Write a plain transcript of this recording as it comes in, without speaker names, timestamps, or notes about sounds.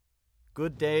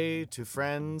Good day to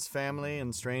friends, family,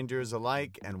 and strangers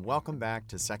alike, and welcome back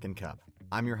to Second Cup.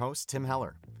 I'm your host, Tim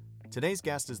Heller. Today's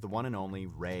guest is the one and only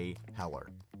Ray Heller.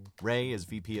 Ray is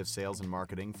VP of Sales and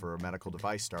Marketing for a medical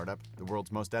device startup, the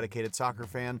world's most dedicated soccer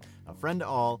fan, a friend to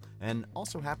all, and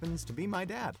also happens to be my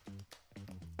dad.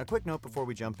 A quick note before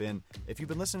we jump in, if you've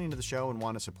been listening to the show and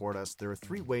want to support us, there are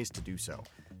 3 ways to do so.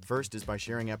 First is by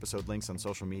sharing episode links on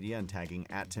social media and tagging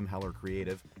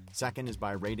 @TimHellerCreative. Second is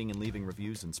by rating and leaving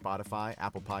reviews in Spotify,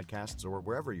 Apple Podcasts, or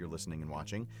wherever you're listening and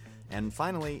watching. And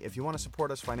finally, if you want to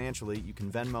support us financially, you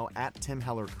can Venmo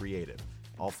 @TimHellerCreative.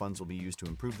 All funds will be used to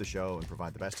improve the show and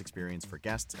provide the best experience for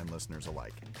guests and listeners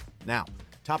alike. Now,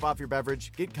 top off your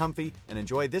beverage, get comfy, and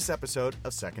enjoy this episode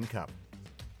of Second Cup.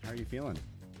 How are you feeling?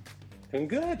 I'm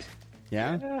good.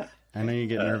 Yeah? I know you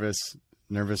get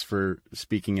nervous for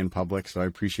speaking in public, so I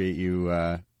appreciate you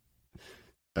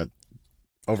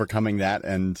overcoming that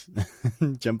and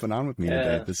jumping on with me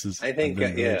today. I've been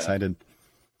really excited.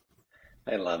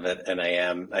 I love it, and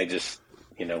I just,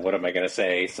 what am I going to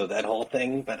say? So that whole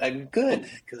thing, but I'm good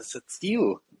because it's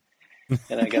you.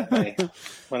 And I got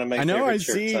one of my favorite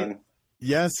shirts on.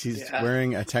 Yes, he's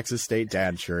wearing a Texas State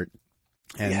dad shirt.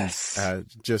 And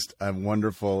just a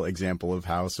wonderful example of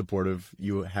how supportive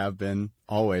you have been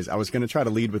always. I was going to try to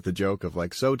lead with the joke of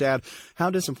like, so Dad, how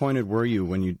disappointed were you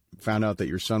when you found out that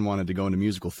your son wanted to go into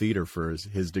musical theater for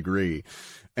his degree?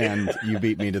 And you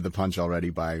beat me to the punch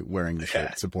already by wearing the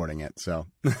shirt, supporting it. So,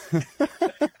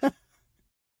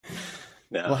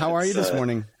 well, how are you this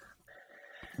morning?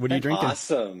 What are you drinking?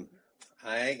 Awesome.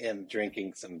 I am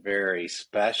drinking some very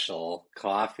special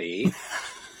coffee.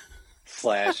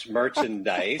 /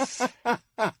 merchandise.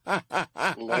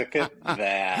 Look at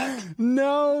that.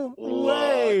 No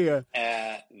way. Look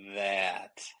at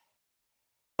that.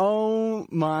 Oh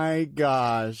my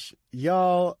gosh.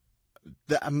 Y'all,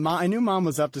 I knew Mom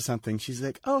was up to something. She's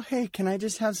like, oh, hey, can I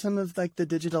just have some of like the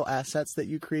digital assets that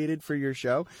you created for your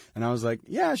show? And I was like,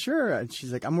 yeah, sure. And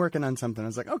she's like, I'm working on something. I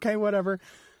was like, okay, whatever.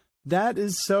 That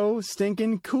is so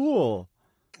stinking cool.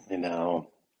 I know.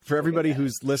 For everybody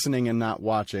who's listening and not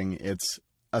watching, it's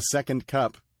a Second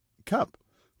Cup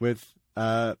with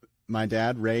my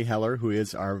dad, Ray Heller, who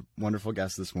is our wonderful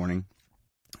guest this morning,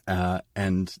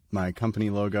 and my company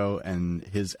logo and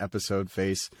his episode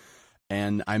face.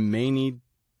 And I may need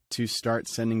to start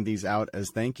sending these out as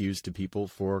thank yous to people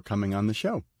for coming on the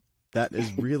show. That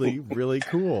is really, really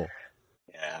cool.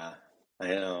 Yeah, I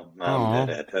know. Mom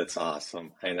did it. That's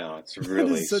awesome. I know. It's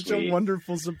really such sweet. A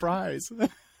wonderful surprise.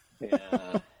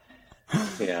 Yeah.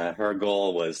 Yeah, her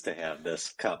goal was to have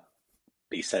this cup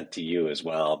be sent to you as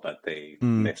well, but they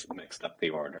mixed up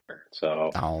the order. So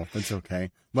that's okay.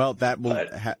 Well, that will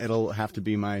it'll have to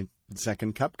be my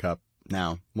second cup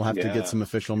now. We'll have to get some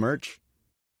official merch.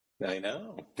 I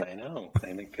know.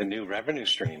 I think a new revenue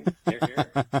stream.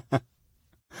 Here.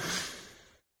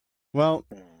 Well,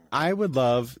 I would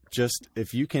love just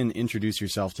if you can introduce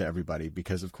yourself to everybody,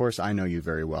 because of course I know you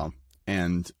very well,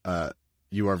 and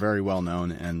you are very well known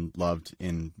and loved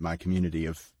in my community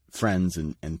of friends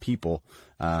and people.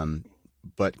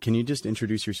 But can you just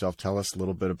introduce yourself? Tell us a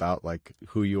little bit about like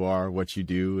who you are, what you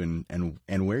do,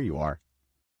 and where you are.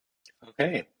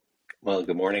 Okay. Well,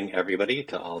 good morning, everybody,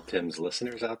 to all Tim's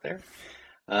listeners out there.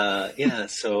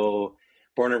 So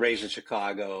born and raised in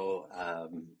Chicago.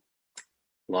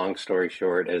 Long story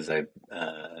short, in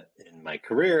my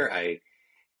career, I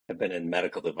have been in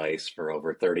medical device for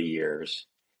over 30 years.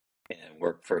 And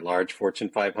worked for large Fortune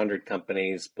 500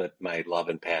 companies, but my love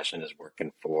and passion is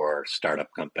working for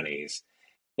startup companies.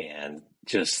 And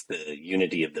just the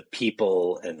unity of the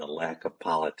people and the lack of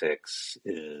politics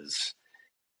is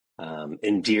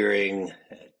endearing.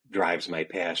 It drives my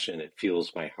passion. It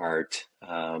fuels my heart.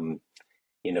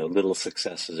 Little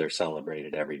successes are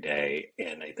celebrated every day.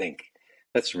 And I think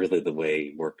that's really the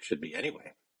way work should be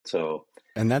anyway. So,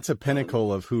 and that's a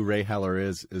pinnacle of who Ray Heller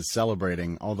is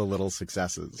celebrating all the little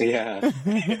successes. Yeah.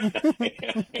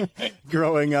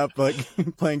 Growing up, like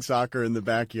playing soccer in the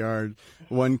backyard,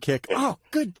 one kick. Oh,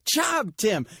 good job,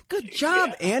 Tim. Good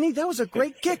job, Annie. That was a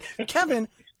great kick. Kevin,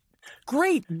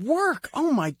 great work.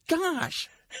 Oh my gosh.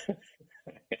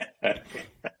 I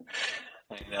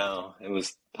know. It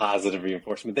was positive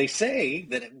reinforcement. They say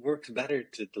that it works better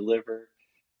to deliver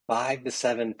 5 to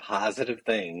 7 positive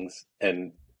things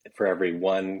and for every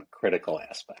one critical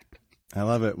aspect. I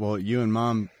love it. Well, you and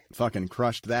Mom fucking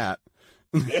crushed that.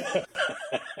 It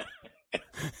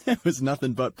was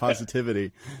nothing but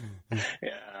positivity.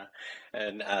 Yeah.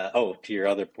 And, to your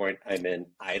other point, I'm in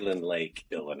Island Lake,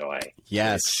 Illinois.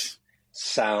 Yes.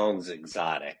 Sounds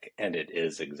exotic, and it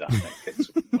is exotic.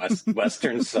 It's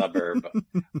western suburb,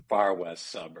 far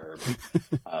west suburb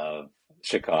of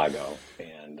Chicago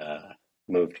and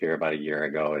moved here about a year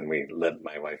ago. And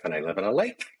my wife and I live on a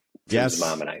lake. Tim's Yes.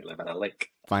 mom and I live on a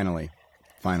lake. Finally.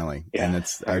 Yeah, And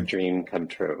it's our dream come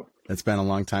true. It's been a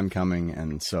long time coming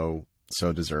and so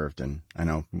deserved. And I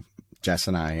know Jess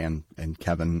and I and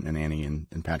Kevin and Annie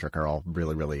and Patrick are all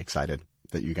really, really excited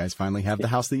that you guys finally have the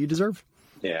house that you deserve.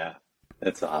 Yeah,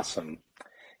 that's awesome.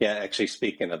 Yeah, actually,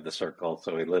 speaking of the circle,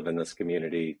 so we live in this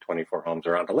community, 24 homes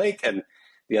around a lake. And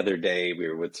the other day we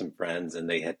were with some friends and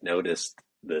they had noticed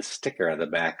the sticker on the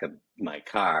back of my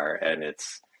car, and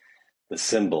it's the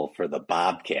symbol for the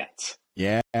Bobcats.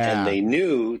 Yeah. And they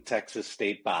knew Texas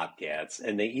State Bobcats,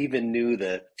 and they even knew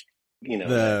the eat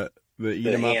 'em up,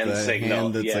 hand the signal.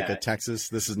 hand that's Yeah. like a Texas.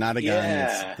 This is not a gun.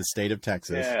 Yeah. It's the state of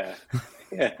Texas.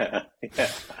 Yeah,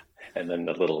 yeah. And then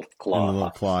the little claw. And the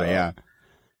little claw, so, yeah.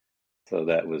 So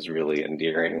that was really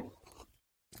endearing.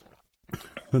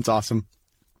 That's awesome.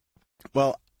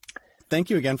 Well, thank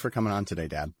you again for coming on today,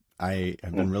 Dad. I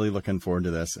have been really looking forward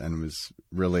to this and was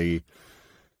really,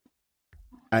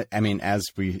 I mean, as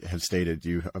we have stated,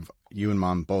 you and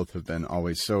Mom both have been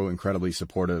always so incredibly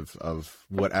supportive of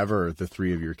whatever the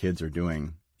three of your kids are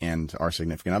doing and our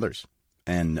significant others.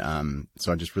 And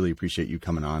so I just really appreciate you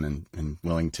coming on and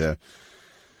willing to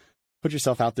put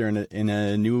yourself out there in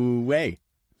a new way.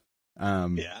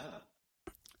 Yeah.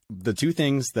 The two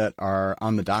things that are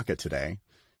on the docket today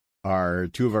are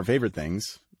two of our favorite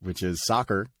things, which is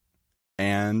soccer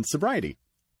and sobriety.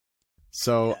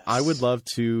 So Yes. I would love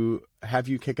to have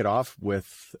you kick it off with,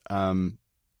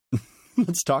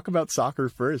 let's talk about soccer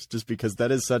first, just because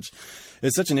that is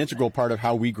it's such an integral part of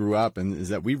how we grew up, and is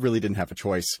that we really didn't have a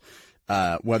choice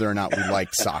whether or not we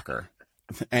liked soccer.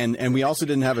 And we also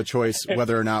didn't have a choice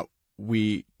whether or not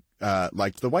we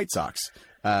liked the White Sox.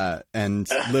 And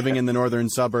living in the northern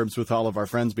suburbs with all of our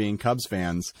friends being Cubs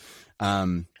fans,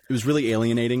 it was really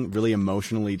alienating, really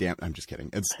emotionally I'm just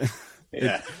kidding.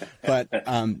 Yeah. But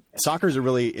soccer is a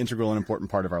really integral and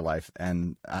important part of our life,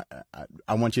 and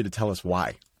I want you to tell us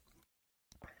why.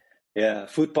 Yeah,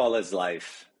 football is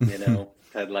life,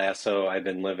 Ted Lasso, I've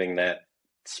been living that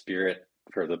spirit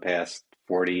for the past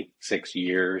 46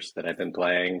 years that I've been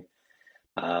playing.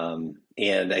 And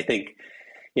I think,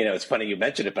 it's funny you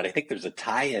mentioned it, but I think there's a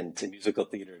tie-in to musical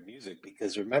theater and music,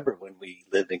 because remember when we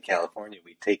lived in California,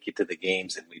 we'd take you to the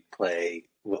games and we'd play,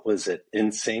 what was it,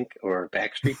 NSYNC or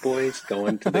Backstreet Boys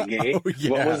going to the game? Oh, yeah.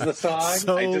 What was the song?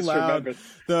 So I just loud. remember.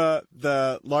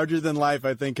 The larger than life,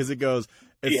 I think, because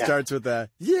it starts with the,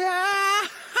 yeah,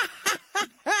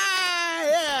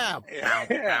 yeah,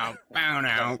 Yeah. bow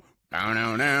now, bow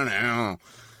now.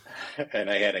 And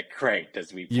I had it cranked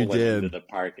as we You pulled did. into the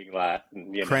parking lot.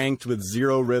 And, Cranked with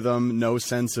zero rhythm, no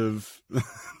sense of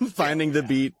finding the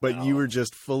beat, but you were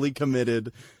just fully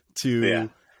committed to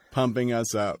pumping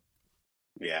us up.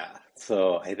 Yeah.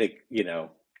 So I think,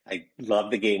 I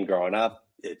loved the game growing up.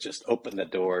 It just opened the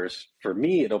doors. For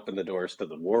me, it opened the doors to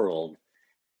the world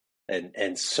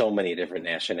and so many different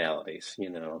nationalities.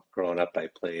 Growing up, I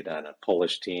played on a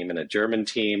Polish team and a German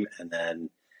team. And then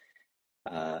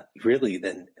really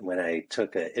then when I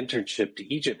took an internship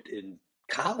to Egypt in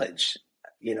college,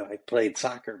 I played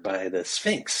soccer by the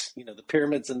Sphinx, the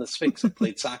pyramids and the Sphinx. I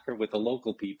played soccer with the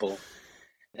local people.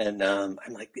 And I'm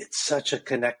like, it's such a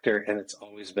connector, and it's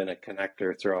always been a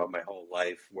connector throughout my whole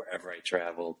life, wherever I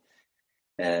traveled.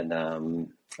 And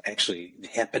actually, it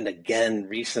happened again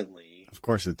recently. Of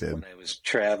course it did. When I was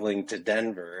traveling to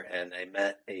Denver, and I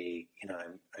met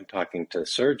I'm talking to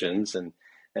surgeons, and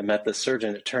I met the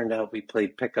surgeon. It turned out we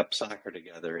played pickup soccer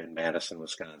together in Madison,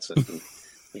 Wisconsin.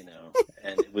 And,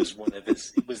 and it was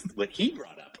it was what he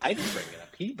brought up. I didn't bring it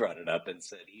up. He brought it up and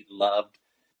said he loved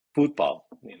football,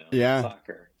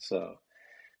 soccer. So,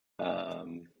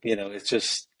 it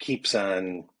just keeps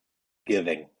on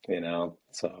giving,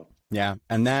 so. Yeah.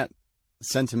 And that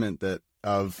sentiment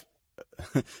of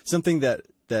something that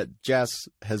Jess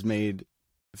has made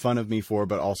fun of me for,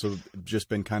 but also just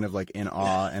been kind of like in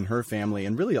awe, and her family,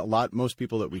 and really most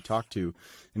people that we talk to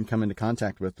and come into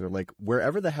contact with, they're like,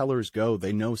 wherever the Hellers go,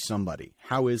 they know somebody.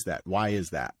 How is that? Why is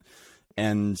that?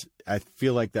 And I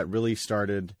feel like that really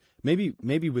started maybe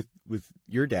with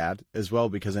your dad as well,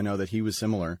 because I know that he was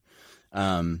similar.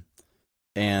 But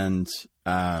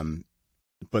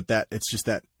that it's just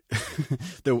that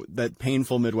that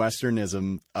painful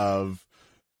Midwesternism of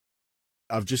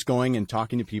of just going and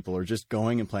talking to people or just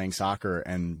going and playing soccer.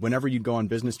 And whenever you'd go on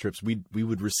business trips, we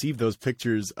would receive those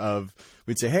pictures of,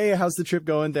 we'd say, hey, how's the trip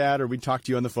going, Dad? Or we'd talk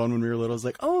to you on the phone when we were little. It's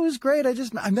like, oh, it was great.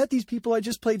 I met these people. I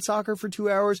just played soccer for 2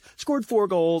 hours, scored 4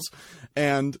 goals.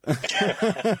 And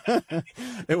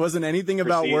it wasn't anything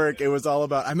about work. It was all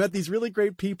about, I met these really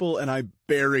great people and I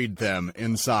buried them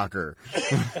in soccer.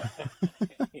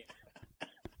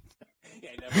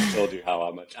 I told you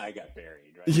how much I got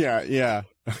buried, right? Yeah.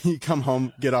 You come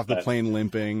home, get off the plane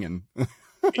limping, and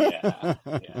yeah.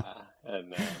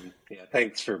 And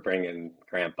thanks for bringing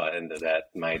Grandpa into that.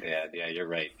 My dad, yeah, you're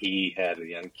right. He had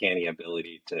the uncanny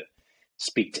ability to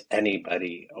speak to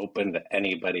anybody, open to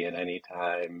anybody at any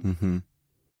time,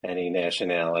 any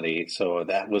nationality. So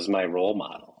that was my role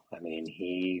model. I mean,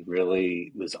 he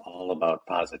really was all about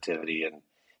positivity and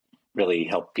really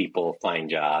helped people find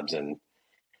jobs. And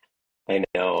I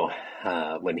know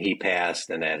when he passed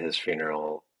and at his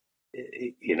funeral,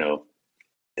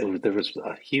 there was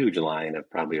a huge line of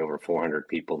probably over 400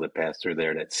 people that passed through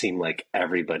there. And it seemed like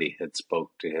everybody had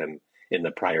spoke to him in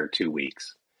the prior 2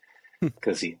 weeks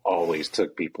because he always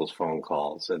took people's phone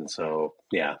calls. And so,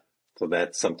 so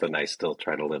that's something I still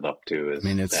try to live up to. Is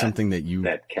it's something that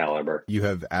that caliber. You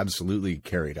have absolutely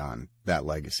carried on that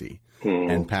legacy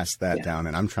and passed that down.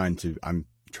 And I'm trying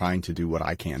to do what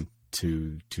I can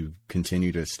to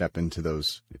continue to step into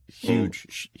those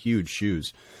huge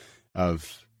shoes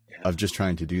of just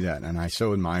trying to do that. And I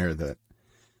so admire that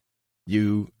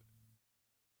the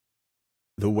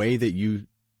way that you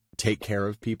take care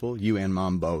of people, you and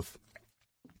Mom both.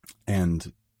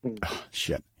 And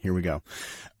here we go.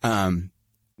 But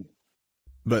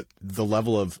the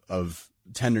level of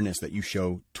tenderness that you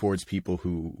show towards people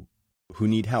who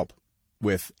need help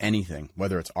with anything,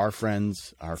 whether it's our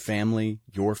friends, our family,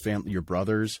 your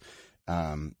brothers,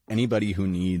 anybody who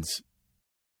needs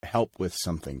help with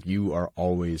something, you are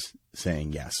always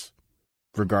saying yes,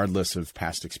 regardless of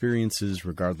past experiences,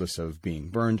 regardless of being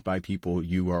burned by people.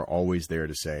 You are always there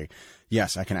to say,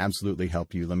 yes, I can absolutely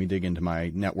help you. Let me dig into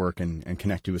my network and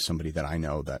connect you with somebody that I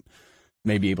know that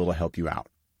may be able to help you out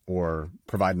or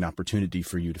provide an opportunity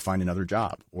for you to find another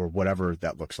job or whatever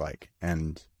that looks like.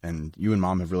 And you and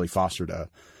Mom have really fostered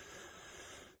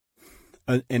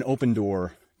an open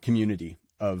door community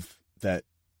of that.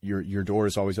 Your door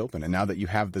is always open. And now that you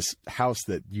have this house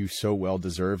that you so well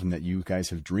deserve and that you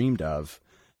guys have dreamed of,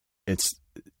 this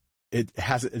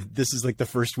is like the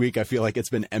first week I feel like it's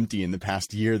been empty in the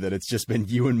past year, that it's just been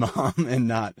you and Mom and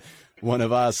not one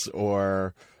of us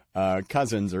or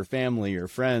cousins or family or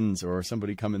friends or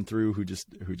somebody coming through who just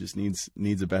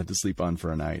needs a bed to sleep on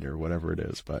for a night or whatever it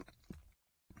is. But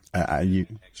actually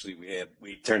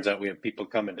turns out we have people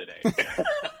coming today.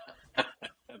 They're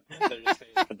staying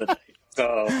for the night.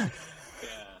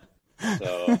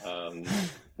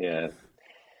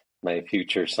 My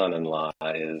future son-in-law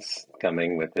is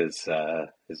coming with his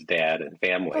dad and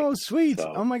family. Oh, sweet.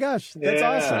 Oh my gosh. That's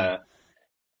awesome.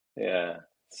 Yeah.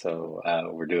 So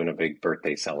we're doing a big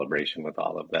birthday celebration with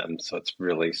all of them. So it's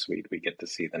really sweet. We get to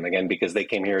see them again because they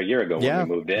came here a year ago when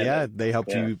we moved in. Yeah, they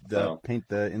helped you paint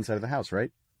the inside of the house,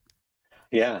 right?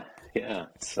 Yeah.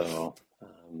 So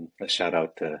a shout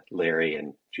out to Larry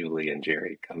and Julie and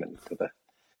Jerry coming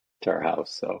to our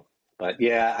house. So, but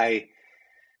yeah,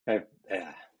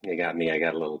 you got me. I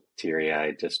got a little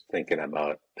teary-eyed just thinking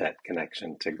about that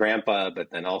connection to Grandpa,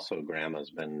 but then also Grandma's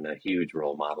been a huge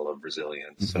role model of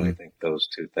resilience. So I think those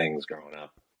two things growing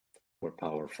up were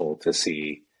powerful to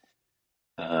see,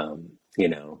 and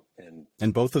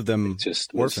both of them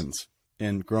just orphans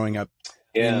and growing up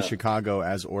in Chicago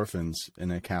as orphans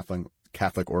in a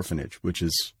Catholic orphanage, which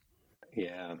is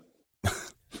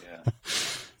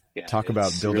talk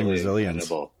about building really resilience.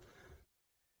 Incredible.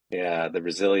 Yeah, the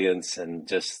resilience and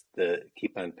just the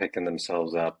keep on picking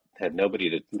themselves up. Had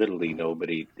literally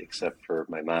nobody except for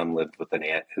my mom lived with an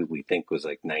aunt who we think was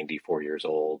like 94 years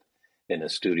old in a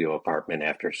studio apartment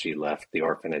after she left the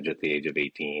orphanage at the age of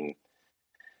 18.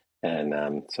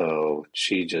 And so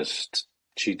she just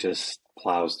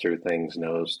plows through things,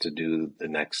 knows to do the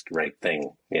next right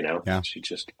thing, She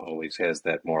just always has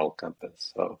that moral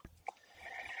compass. So,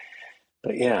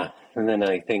 but and then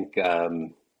I think,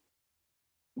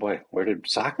 where did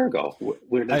soccer go?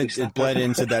 Where did it bled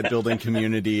into that building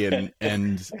community and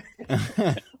and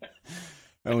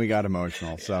we got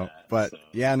emotional. But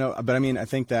I mean, I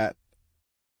think that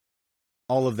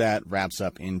all of that wraps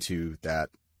up into that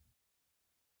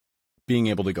being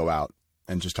able to go out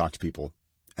and just talk to people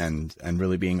and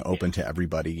really being open to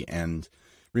everybody and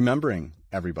remembering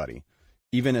everybody,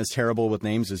 even as terrible with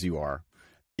names as you are.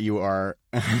 You are,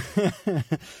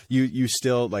 you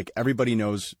still, like, everybody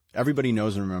knows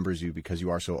and remembers you because you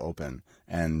are so open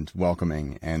and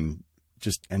welcoming and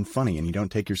funny, and you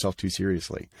don't take yourself too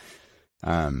seriously.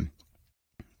 And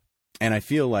I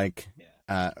feel like,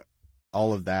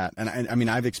 all of that. And I mean,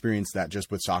 I've experienced that just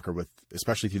with soccer,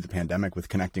 especially through the pandemic, with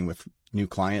connecting with new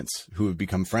clients who have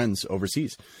become friends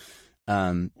overseas,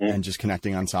 and just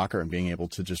connecting on soccer and being able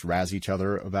to just razz each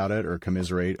other about it or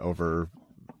commiserate over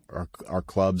our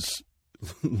clubs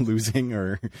losing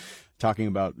or talking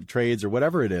about trades or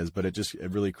whatever it is. But it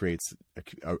really creates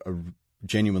a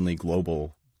genuinely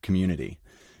global community.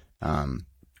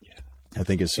 I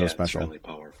think is so special. It's really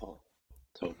powerful.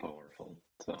 So powerful.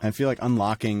 So I feel like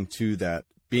unlocking to that,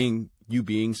 being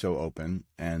so open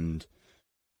and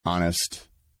honest.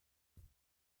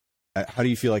 How do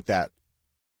you feel like that?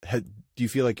 Do you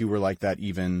feel like you were like that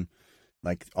even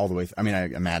like all the way? I mean, I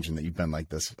imagine that you've been like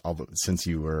this since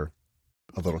you were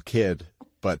a little kid,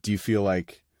 but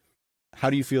how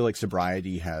do you feel like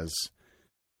sobriety has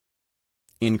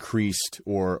increased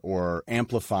or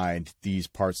amplified these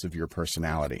parts of your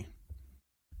personality?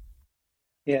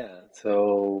 yeah,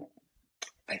 so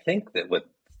I think that what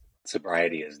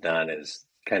sobriety has done is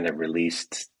kind of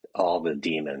released all the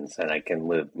demons, and I can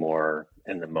live more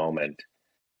in the moment,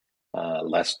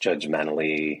 less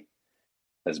judgmentally,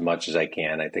 as much as I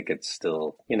can. I think it's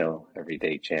still,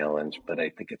 everyday challenge, but I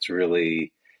think it's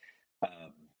really,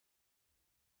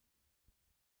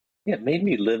 made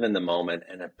me live in the moment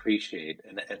and appreciate.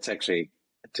 And it's actually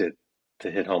to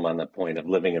hit home on the point of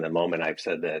living in the moment. I've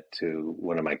said that to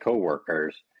one of my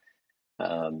coworkers,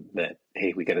 that,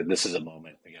 hey, this is a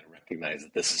moment. We got to recognize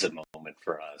that this is a moment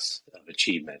for us of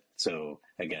achievement. So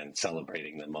again,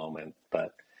 celebrating the moment.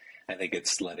 But I think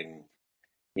it's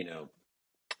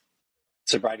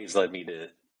sobriety has led me to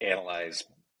analyze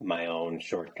my own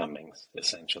shortcomings,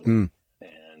 essentially,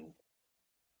 and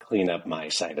clean up my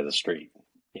side of the street.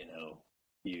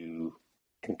 You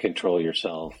can control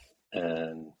yourself,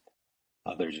 and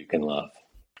others you can love.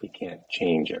 You can't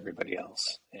change everybody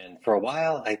else. And for a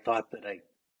while, I thought that I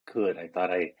could. I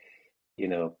thought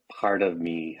part of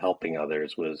me helping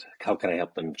others was, how can I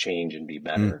help them change and be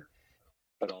better?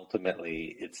 But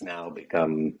ultimately, it's now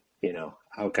become,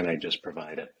 how can I just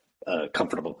provide a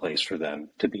comfortable place for them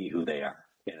to be who they are,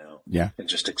 and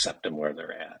just accept them where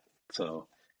they're at. So,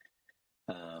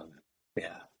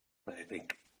 I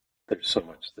think there's so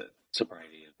much that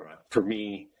sobriety has brought for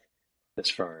me, as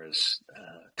far as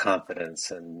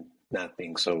confidence and not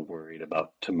being so worried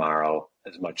about tomorrow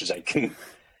as much as I can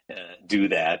do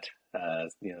that.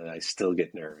 I still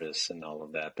get nervous and all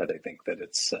of that, but I think that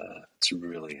it's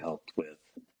really helped with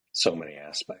so many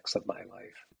aspects of my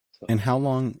life. So. And how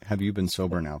long have you been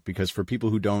sober now? Because for people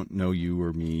who don't know you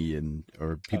or me,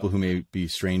 or people who may be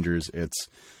strangers, it's,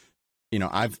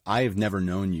 I've never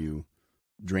known you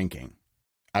drinking.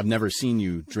 I've never seen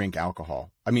you drink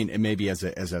alcohol. I mean, it may be as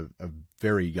a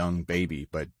very young baby,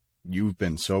 but you've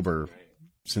been sober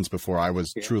since before I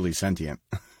was truly sentient.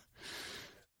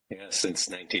 Since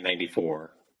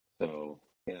 1994. So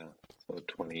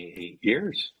 28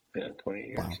 years. 28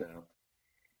 years now.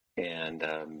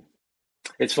 And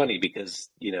it's funny because,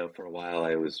 for a while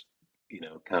I was,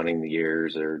 counting the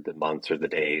years or the months or the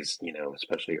days,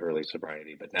 especially early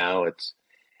sobriety. But now it's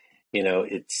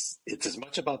as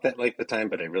much about that like the time,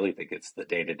 but I really think it's the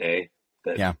day to day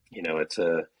that,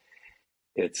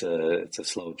 it's a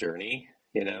slow journey,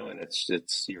 and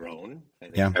it's your own. I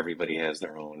think everybody has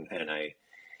their own. And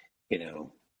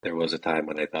there was a time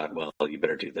when I thought, well, you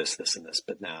better do this, this, and this,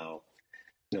 but now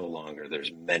no longer.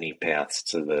 There's many paths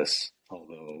to this,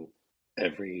 although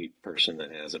every person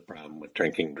that has a problem with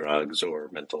drinking, drugs, or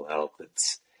mental health,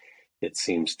 it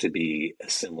seems to be a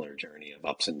similar journey of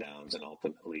ups and downs, and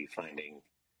ultimately finding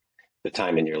the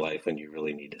time in your life when you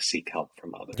really need to seek help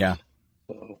from others. Yeah.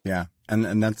 So,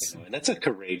 and that's and that's a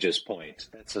courageous point.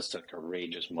 That's just a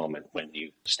courageous moment when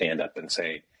you stand up and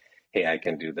say, hey, I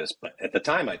can do this. But at the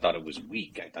time, I thought it was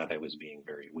weak. I thought I was being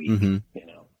very weak,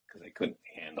 because I couldn't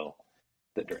handle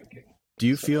the drinking. Do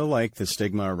you feel like the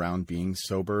stigma around being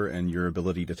sober and your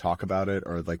ability to talk about it,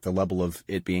 or like the level of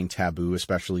it being taboo,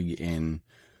 especially in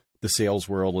the sales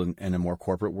world and a more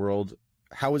corporate world,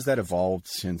 how has that evolved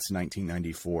since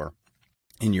 1994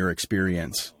 in your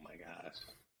experience? Oh my gosh.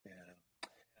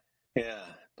 Yeah.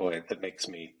 Boy, that makes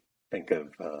me think of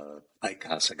Ike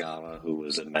Hasegawa, who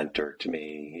was a mentor to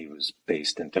me. He was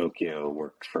based in Tokyo,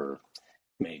 worked for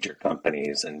major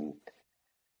companies. And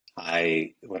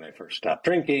when I first stopped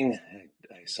drinking,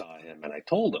 I saw him and I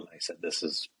told him, I said,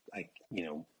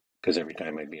 because every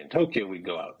time I'd be in Tokyo, we'd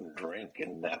go out and drink,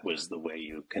 and that was the way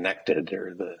you connected,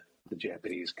 or the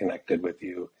Japanese connected with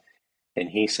you. And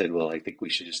he said, well, I think we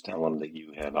should just tell them that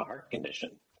you have a heart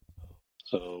condition.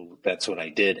 So that's what I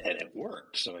did, and it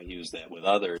worked. So I used that with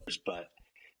others. But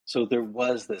so there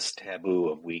was this taboo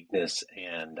of weakness,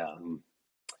 and,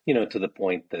 to the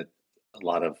point that a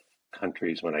lot of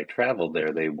countries, when I traveled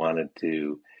there, they wanted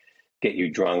to get you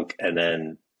drunk and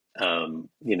then,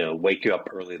 wake you up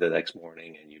early the next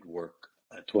morning, and you'd work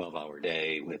a 12-hour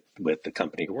day with the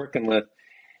company you're working with.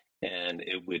 And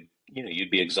it would,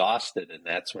 you'd be exhausted. And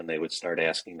that's when they would start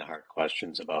asking the hard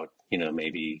questions about,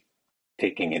 maybe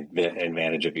taking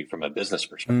advantage of you from a business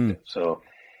perspective. So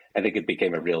I think it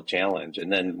became a real challenge.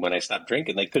 And then when I stopped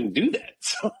drinking, they couldn't do that.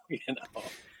 So,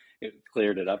 it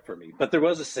cleared it up for me. But there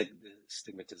was a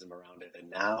stigmatism around it. And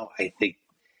now I think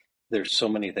there's so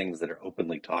many things that are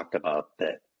openly talked about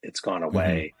that it's gone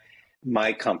away.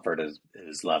 My comfort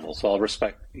is level. So I'll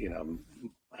respect,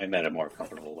 I'm at a more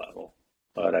comfortable level.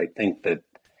 But I think that,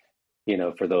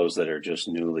 for those that are just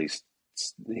newly,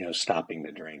 stopping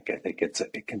to drink, I think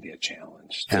it can be a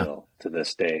challenge still to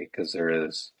this day, because there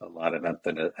is a lot of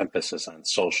emphasis on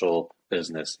social,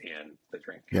 business, and the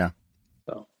drink. Yeah.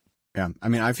 So. Yeah. I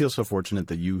mean, I feel so fortunate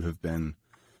that you have been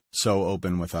so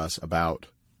open with us about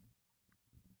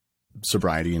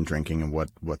sobriety and drinking and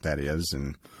what that is,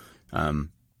 and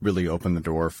really opened the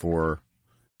door for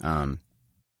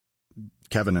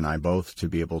Kevin and I both to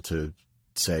be able to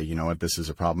say, you know what, this is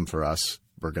a problem for us.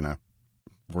 We're gonna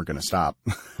stop,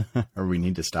 or we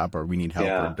need to stop, or we need help,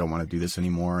 or don't want to do this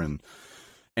anymore.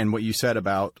 And what you said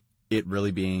about it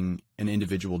really being an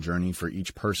individual journey for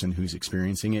each person who's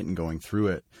experiencing it and going through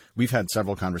it. We've had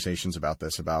several conversations about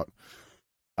this, about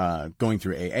going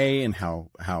through AA, and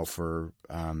how for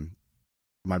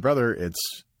my brother,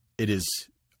 it is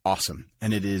awesome,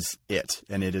 and it is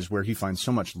where he finds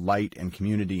so much light and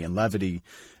community and levity,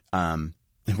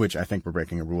 which I think we're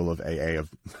breaking a rule of AA of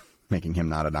making him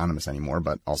not anonymous anymore,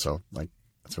 but also, like,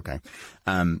 that's okay.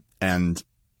 And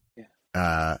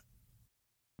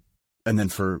then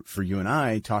for you and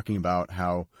I, talking about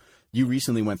how you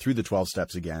recently went through the 12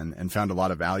 steps again and found a lot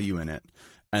of value in it.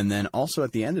 And then also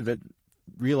at the end of it,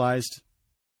 realized,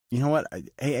 you know what,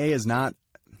 AA is not,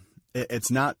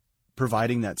 it's not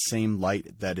providing that same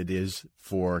light that it is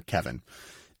for Kevin.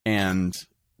 And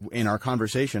in our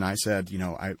conversation, I said,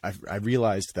 I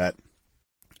realized that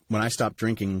when I stopped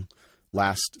drinking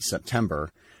last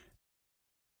September,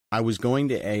 I was going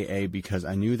to AA because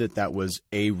I knew that was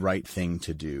a right thing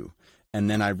to do. And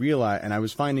then I realized, and I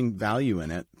was finding value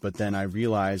in it, but then I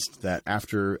realized that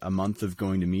after a month of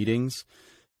going to meetings,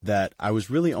 that I was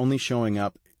really only showing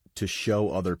up to show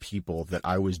other people that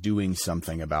I was doing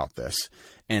something about this.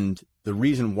 And the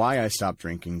reason why I stopped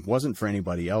drinking wasn't for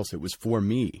anybody else. It was for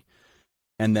me.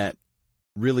 And that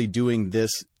really doing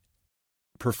this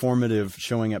performative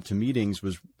showing up to meetings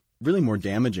was really more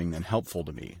damaging than helpful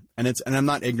to me. And I'm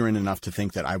not ignorant enough to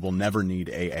think that I will never need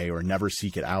AA or never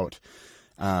seek it out.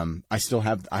 I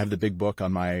have the big book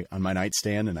on my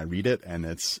nightstand, and I read it, and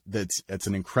it's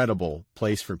an incredible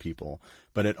place for people,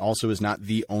 but it also is not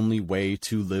the only way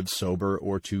to live sober,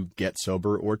 or to get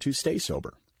sober, or to stay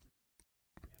sober.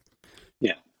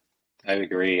 Yeah, I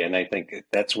agree. And I think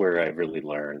that's where I really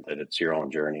learned that it's your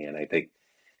own journey. And I think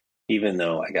even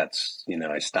though I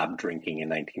stopped drinking in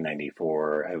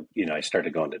 1994, I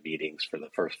started going to meetings for the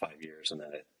first 5 years, and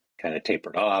then it kind of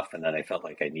tapered off, and then I felt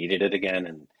like I needed it again.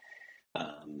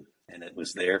 And it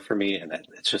was there for me, and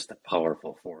it's just a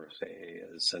powerful force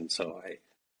AA is. And so I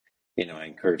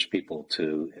encourage people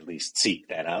to at least seek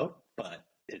that out, but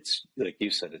it's like you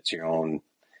said, it's your own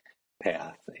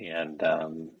path. And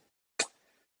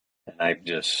I've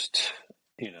just,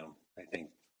 I think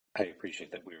I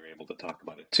appreciate that we were able to talk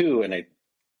about it too. And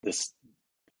this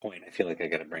point, I feel like I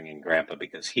got to bring in Grandpa,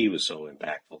 because he was so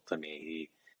impactful to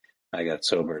me. I got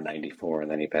sober in 94,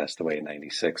 and then he passed away in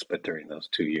 96. But during those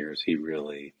 2 years, he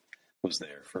really was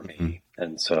there for me. Mm-hmm.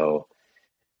 And so,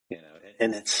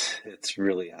 and it's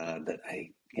really odd that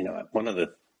one of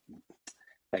the,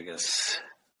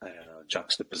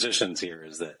 juxtapositions here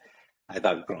is that I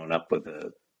thought growing up with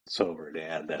a sober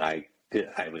dad that I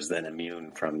was then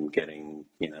immune from getting,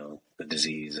 the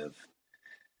disease of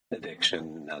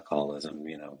addiction, alcoholism,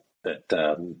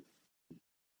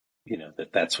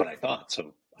 that's what I thought.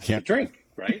 So I could drink,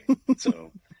 right?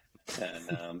 So,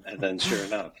 and then sure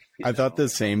enough, I thought the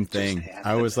same thing.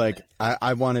 I was like,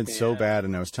 I wanted so bad.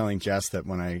 And I was telling Jess that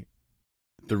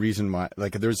the reason why,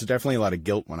 like, there's definitely a lot of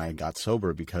guilt when I got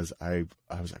sober, because I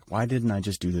was like, why didn't I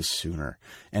just do this sooner?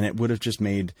 And it would have just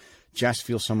made Jess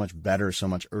feel so much better, so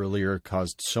much earlier,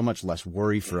 caused so much less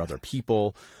worry for other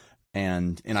people.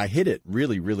 And I hit it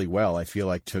really, really well, I feel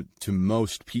like, to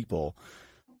most people.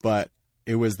 But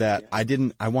It was that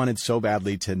I wanted so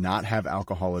badly to not have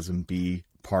alcoholism be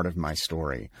part of my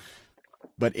story.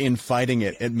 But in fighting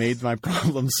it, it made my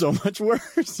problem so much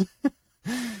worse.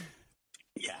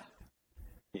 Yeah.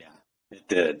 Yeah, it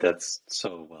did. That's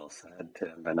so well said,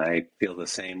 Tim. And I feel the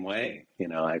same way.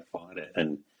 I fought it.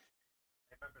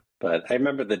 But I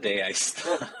remember the day I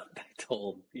stopped, I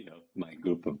told, my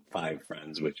group of 5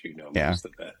 friends, which most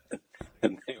of it,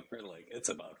 and they were like, it's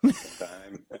about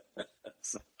time.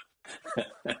 So,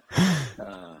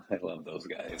 I love those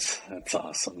guys. That's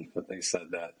awesome that they said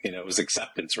that. It was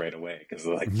acceptance right away because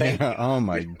they're like, thank you. Oh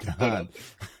my God.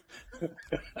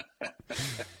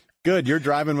 Good. You're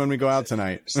driving when we go out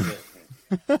tonight.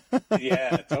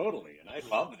 Yeah, totally. And I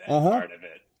love that part of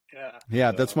it. Yeah.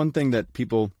 Yeah. That's one thing that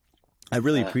I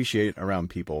really appreciate around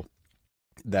people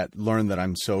that learn that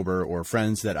I'm sober, or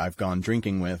friends that I've gone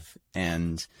drinking with.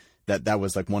 And that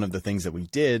was like one of the things that we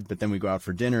did. But then we go out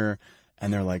for dinner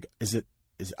and they're like,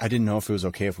 I didn't know if it was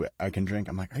okay if I can drink.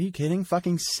 I'm like, are you kidding?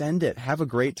 Fucking send it. Have a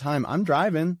great time. I'm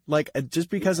driving. Like, just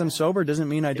because I'm sober doesn't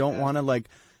mean I don't want to like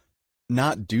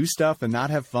not do stuff and not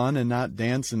have fun and not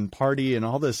dance and party and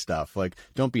all this stuff. Like,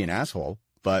 don't be an asshole,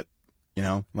 but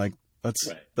like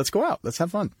let's go out. Let's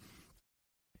have fun.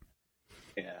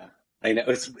 Yeah, I know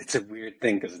it's a weird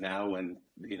thing because now when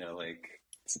like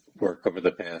work over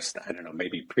the past, I don't know,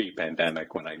 maybe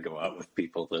pre-pandemic, when I go out with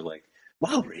people, they're like,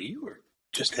 "Wow, Ray, you were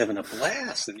just having a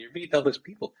blast, and you're meeting all those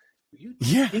people. Were you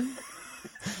drinking?"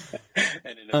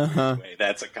 And in a weird way,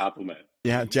 that's a compliment.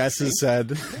 Yeah, Jess has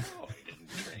said. No, I didn't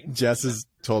drink. Jess has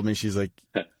told me, she's like,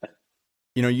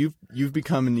 you've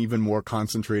become an even more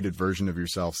concentrated version of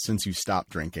yourself since you stopped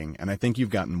drinking, and I think you've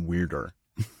gotten weirder.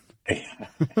 Yeah.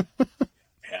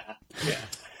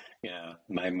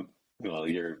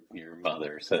 Your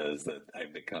mother says that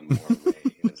I've become more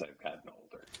Ray as I've gotten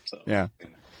older. So yeah,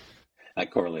 I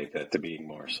correlate that to being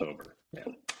more sober. Yeah.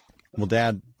 Well,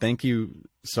 Dad, thank you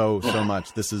so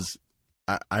much. This is,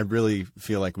 I really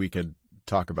feel like we could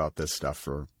talk about this stuff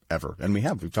forever, and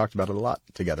we've talked about it a lot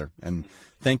together. And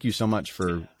thank you so much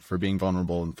for being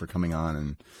vulnerable and for coming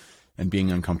on and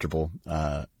being uncomfortable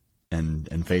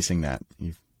and facing that.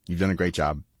 You've done a great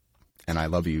job. And I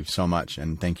love you so much.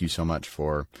 And thank you so much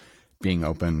for being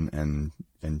open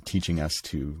and teaching us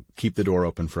to keep the door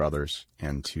open for others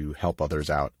and to help others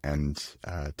out and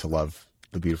to love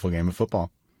the beautiful game of football.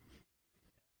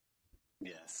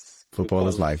 Yes. Football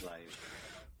is life.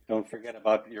 Don't forget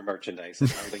about your merchandise.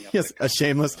 Yes, a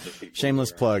shameless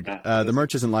plug. The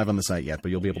merch isn't live on the site yet, but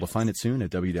you'll be able to find it soon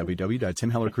at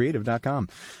www.timhellercreative.com.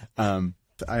 I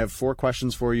have 4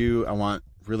 questions for you. I want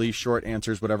really short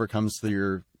answers, whatever comes to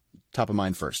your top of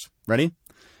mind first. Ready?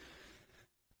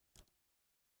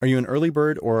 Are you an early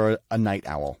bird or a night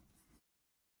owl?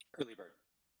 Early bird.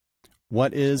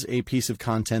 What is a piece of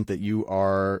content that you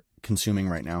are consuming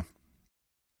right now?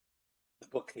 The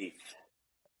Book Thief.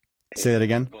 Say that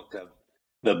again?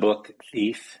 The Book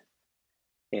Thief.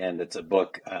 And it's a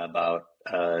book about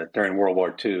during World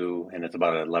War II, and it's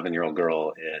about an 11-year-old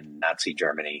girl in Nazi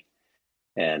Germany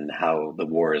and how the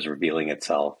war is revealing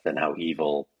itself and how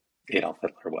evil Adolf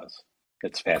Hitler was.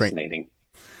 It's fascinating.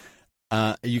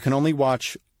 You can only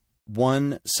watch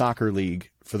one soccer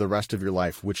league for the rest of your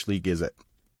life. Which league is it?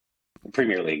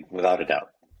 Premier League, without a doubt.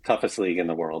 Toughest league in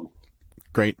the world.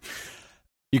 Great.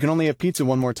 You can only have pizza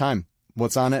one more time.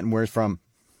 What's on it and where it's from?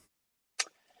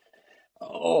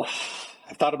 Oh,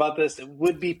 I've thought about this. It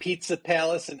would be Pizza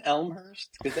Palace in Elmhurst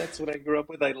because that's what I grew up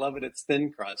with. I love it. It's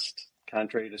thin crust,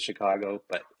 contrary to Chicago,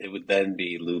 but it would then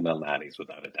be Lou Malnati's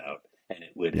without a doubt. And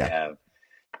it would have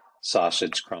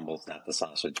sausage crumbles, not the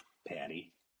sausage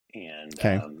patty,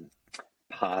 and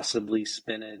possibly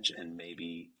spinach and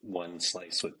maybe one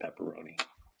slice with pepperoni.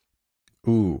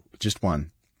 Ooh, just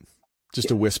one.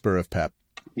 Just a whisper of pep.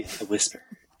 Yeah, a whisper.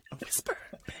 A whisper.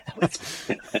 A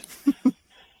whisper.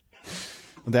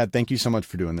 Well, Dad, thank you so much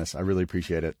for doing this. I really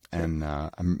appreciate it. And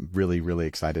I'm really, really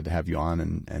excited to have you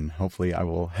on. And hopefully I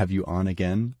will have you on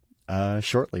again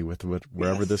shortly with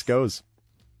wherever this goes.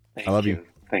 Thank I love you.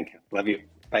 Thank you. Love you.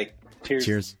 Bye. Cheers.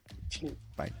 Cheers. Cheers.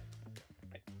 Bye.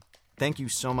 Thank you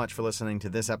so much for listening to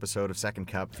this episode of Second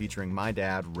Cup featuring my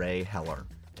dad, Ray Heller.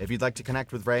 If you'd like to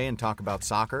connect with Ray and talk about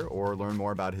soccer or learn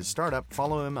more about his startup,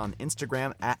 follow him on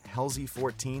Instagram at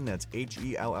Hellzy14, that's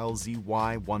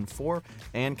HELLZY14,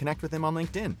 and connect with him on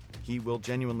LinkedIn. He will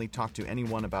genuinely talk to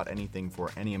anyone about anything for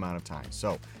any amount of time.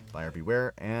 So, buyer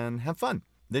beware and have fun.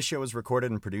 This show is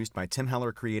recorded and produced by Tim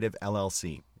Heller Creative,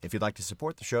 LLC. If you'd like to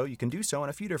support the show, you can do so in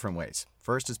a few different ways.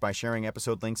 First is by sharing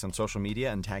episode links on social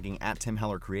media and tagging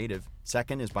 @TimHellerCreative.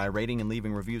 Second is by rating and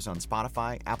leaving reviews on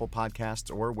Spotify, Apple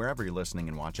Podcasts, or wherever you're listening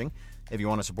and watching. If you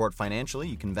want to support financially,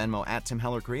 you can Venmo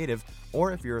 @TimHellerCreative,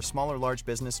 or if you're a small or large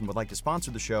business and would like to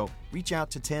sponsor the show, reach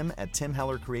out to Tim at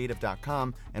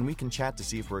TimHellerCreative.com and we can chat to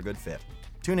see if we're a good fit.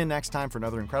 Tune in next time for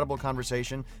another incredible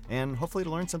conversation and hopefully to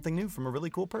learn something new from a really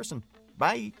cool person.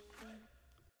 Bye!